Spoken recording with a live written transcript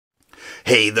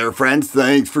Hey there, friends.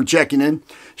 Thanks for checking in.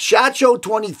 SHOT Show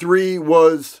 23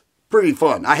 was pretty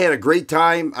fun. I had a great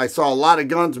time. I saw a lot of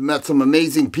guns, met some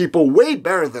amazing people, way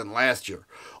better than last year.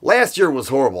 Last year was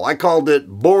horrible. I called it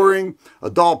boring,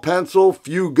 a dull pencil,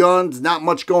 few guns, not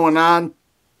much going on,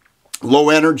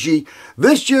 low energy.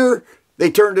 This year, they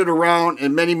turned it around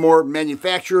and many more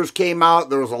manufacturers came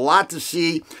out. There was a lot to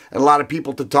see and a lot of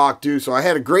people to talk to. So I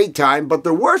had a great time. But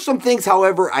there were some things,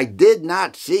 however, I did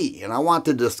not see. And I want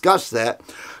to discuss that.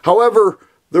 However,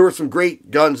 there were some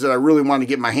great guns that I really want to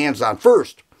get my hands on.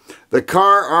 First, the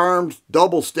TheFirearms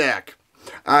double stack.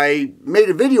 I made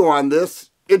a video on this,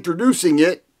 introducing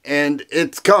it, and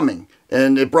it's coming.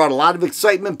 And it brought a lot of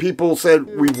excitement. People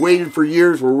said, we've waited for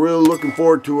years. We're really looking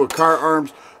forward to a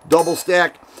TheFirearms double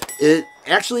stack. It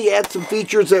actually adds some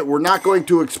features that we're not going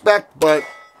to expect, but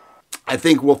I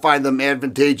think we'll find them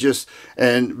advantageous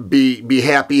and be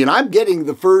happy. And I'm getting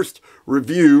the first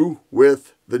review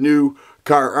with the new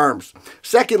TheFirearms.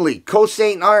 Secondly, Coast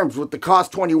Arms with the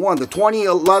Cost 21. The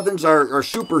 2011s are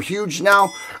super huge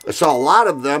now. I saw a lot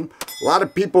of them. A lot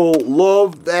of people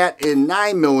love that in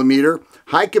 9mm,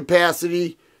 high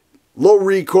capacity, low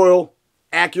recoil,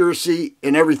 accuracy,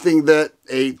 and everything that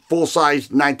a full-size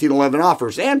 1911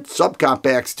 offers, and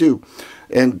subcompacts too.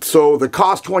 And so the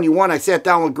Cost 21, I sat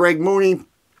down with Greg Mooney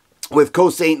with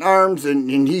Coast Arms, and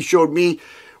he showed me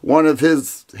one of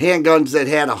his handguns that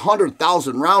had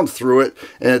 100,000 rounds through it,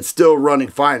 and it's still running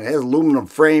fine. It has aluminum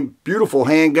frame, beautiful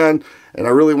handgun, and I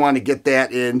really want to get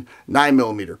that in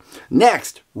 9mm.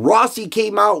 Next, Rossi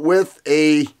came out with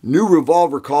a new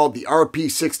revolver called the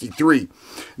RP63.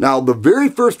 Now, the very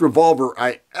first revolver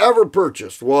I ever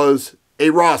purchased was a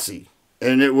Rossi,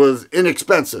 and it was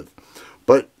inexpensive.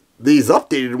 But these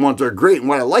updated ones are great, and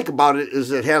what I like about it is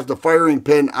it has the firing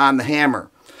pin on the hammer,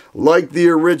 like the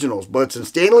originals, but it's in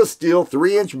stainless steel,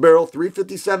 3-inch barrel,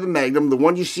 357 Magnum. The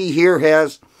one you see here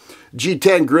has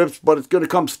G10 grips, but it's going to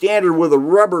come standard with a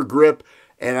rubber grip,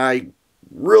 and I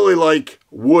really like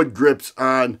wood grips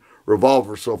on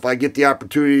revolvers. So if I get the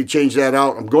opportunity to change that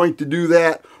out, I'm going to do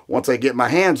that once I get my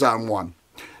hands on one.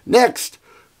 Next,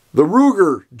 the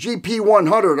Ruger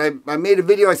GP100. I made a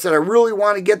video. I said I really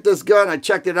want to get this gun. I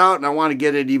checked it out, and I want to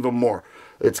get it even more.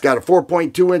 It's got a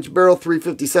 4.2-inch barrel,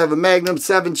 357 Magnum,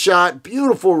 7-shot,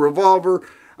 beautiful revolver.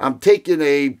 I'm taking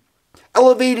a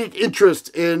elevated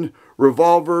interest in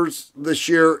revolvers this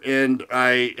year, and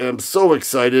I am so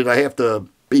excited. I have to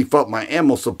beef up my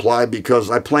ammo supply because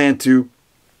I plan to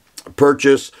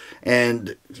purchase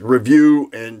and review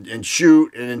and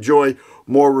shoot and enjoy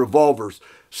more revolvers.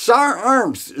 SAR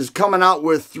Arms is coming out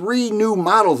with 3 new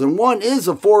models, and one is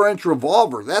a 4-inch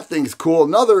revolver. That thing's cool.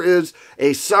 Another is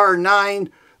a SAR 9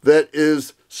 that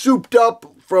is souped up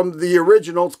from the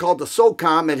original. It's called the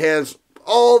SOCOM. It has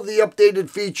all the updated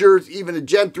features, even a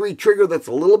Gen 3 trigger that's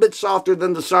a little bit softer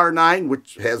than the SAR 9,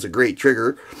 which has a great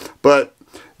trigger. But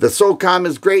the SOCOM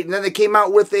is great. And then they came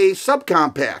out with a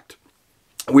subcompact.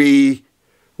 We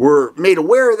were made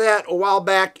aware of that a while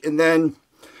back, and then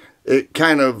it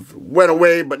kind of went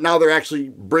away, but now they're actually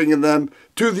bringing them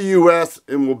to the U.S.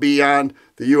 and will be on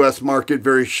the U.S. market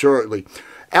very shortly.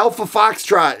 Alpha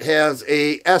Foxtrot has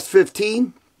a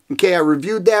S15. Okay, I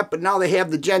reviewed that, but now they have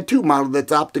the Gen 2 model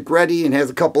that's optic ready and has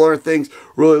a couple other things.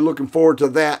 Really looking forward to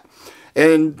that.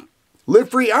 And Live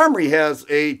Free Armory has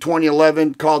a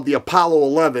 2011 called the Apollo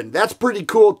 11. That's pretty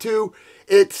cool too.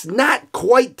 It's not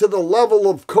quite to the level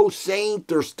of Coast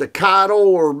Saint or Staccato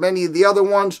or many of the other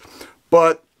ones,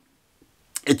 but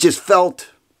it just felt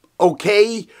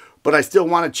okay, but I still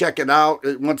want to check it out.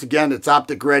 Once again, it's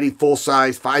optic ready, full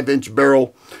size, 5-inch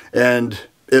barrel, and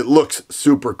it looks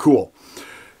super cool.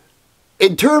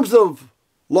 In terms of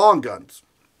long guns,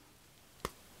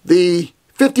 the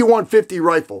 5150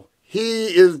 rifle, he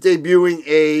is debuting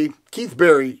a Keith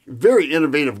Berry, very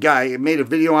innovative guy. I made a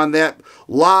video on that.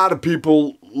 A lot of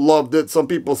people loved it. Some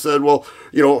people said, well,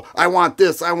 you know, I want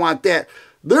this, I want that.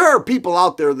 There are people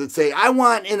out there that say, I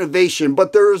want innovation,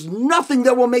 but there is nothing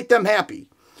that will make them happy.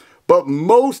 But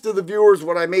most of the viewers,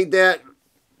 when I made that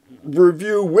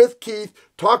review with Keith,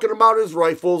 talking about his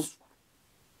rifles,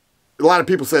 a lot of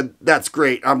people said, that's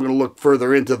great. I'm going to look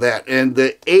further into that. And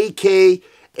the AK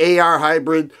AR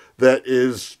hybrid that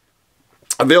is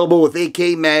available with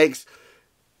AK mags,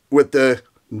 with the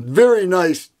very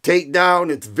nice takedown.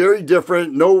 It's very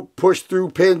different. No push-through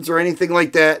pins or anything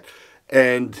like that.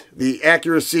 And the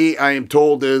accuracy, I am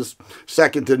told, is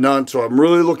second to none. So I'm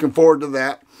really looking forward to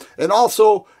that. And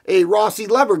also a Rossi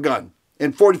lever gun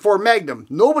in 44 Magnum.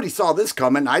 Nobody saw this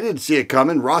coming. I didn't see it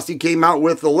coming. Rossi came out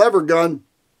with the lever gun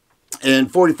in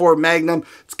 44 Magnum.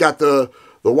 It's got the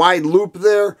wide loop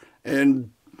there.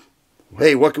 And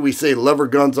hey, what can we say? Lever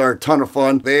guns are a ton of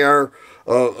fun. They are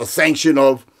a sanction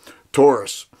of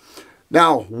Taurus.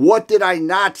 Now, what did I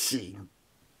not see?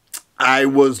 I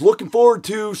was looking forward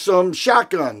to some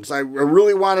shotguns. I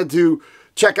really wanted to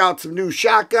check out some new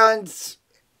shotguns.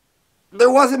 There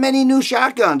wasn't many new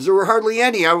shotguns. There were hardly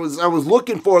any. I was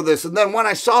looking for this. And then when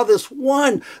I saw this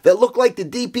one that looked like the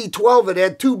DP-12, it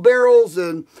had 2 barrels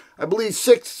and I believe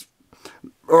 6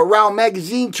 round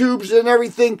magazine tubes and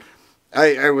everything.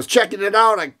 I was checking it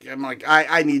out. I'm like,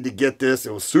 I need to get this.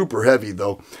 It was super heavy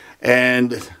though.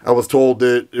 And I was told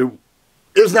that it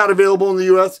is not available in the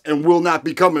U.S. and will not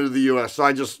be coming to the U.S. So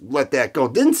I just let that go.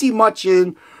 Didn't see much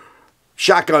in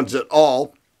shotguns at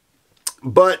all.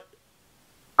 But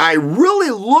I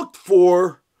really looked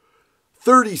for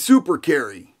 30 super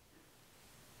carry.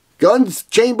 Guns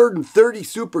chambered in 30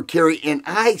 super carry, and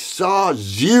I saw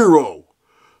 0.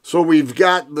 So we've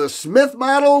got the Smith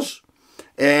models,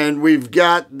 and we've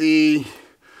got the,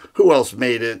 who else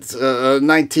made it?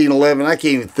 1911. I can't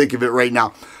even think of it right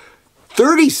now.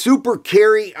 30 super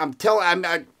carry, I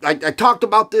talked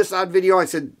about this on video. I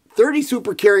said 30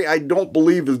 super carry I don't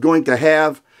believe is going to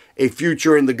have a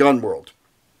future in the gun world.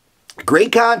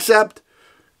 Great concept,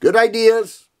 good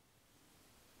ideas.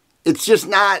 It's just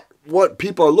not what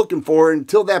people are looking for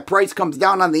until that price comes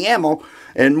down on the ammo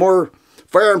and more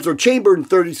firearms are chambered in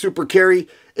 30 super carry.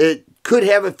 It could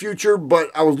have a future, but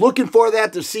I was looking for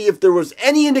that to see if there was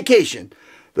any indication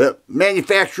that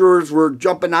manufacturers were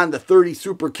jumping on the 30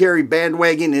 super carry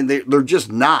bandwagon, and they're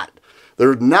just not.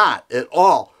 They're not at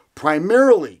all.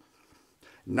 Primarily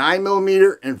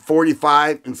 9mm and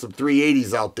 45 and some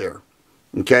 380s out there.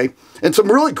 Okay, and some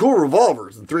really cool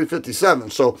revolvers in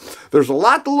 357. So there's a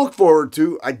lot to look forward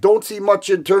to. I don't see much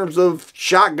in terms of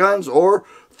shotguns or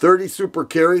 30 super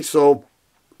carry. So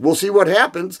we'll see what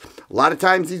happens. A lot of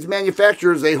times these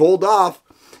manufacturers, they hold off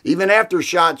even after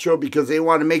SHOT Show because they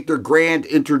want to make their grand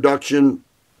introduction.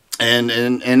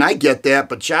 And I get that,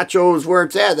 but SHOT Show is where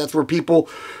it's at. That's where people,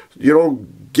 you know,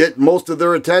 get most of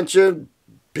their attention.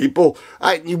 People,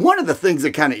 one of the things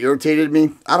that kind of irritated me,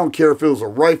 I don't care if it was a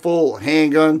rifle, a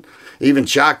handgun, even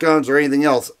shotguns or anything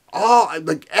else. Oh,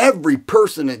 like every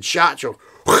person in SHOT Show,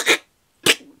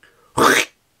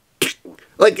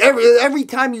 like every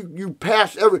time you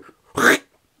pass everyone,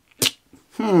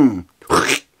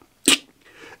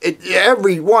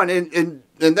 and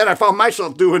then I found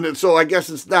myself doing it. So I guess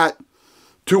it's not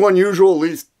too unusual. At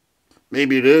least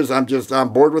maybe it is. I'm just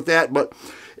on board with that, but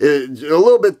it's a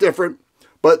little bit different.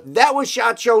 But that was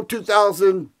SHOT Show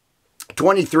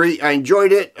 2023. I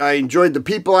enjoyed it. I enjoyed the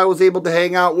people I was able to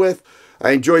hang out with.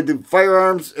 I enjoyed the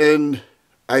firearms, and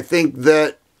I think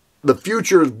that the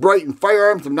future is bright in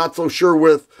firearms. I'm not so sure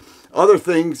with other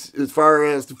things as far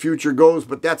as the future goes,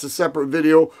 but that's a separate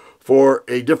video for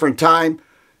a different time.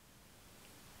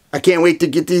 I can't wait to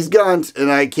get these guns,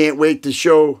 and I can't wait to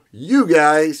show you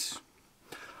guys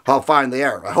how fine they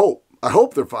are. I hope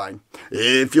they're fine.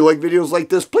 If you like videos like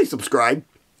this, please subscribe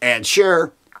and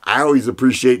share. I always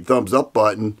appreciate the thumbs up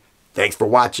button. Thanks for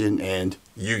watching, and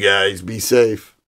you guys be safe.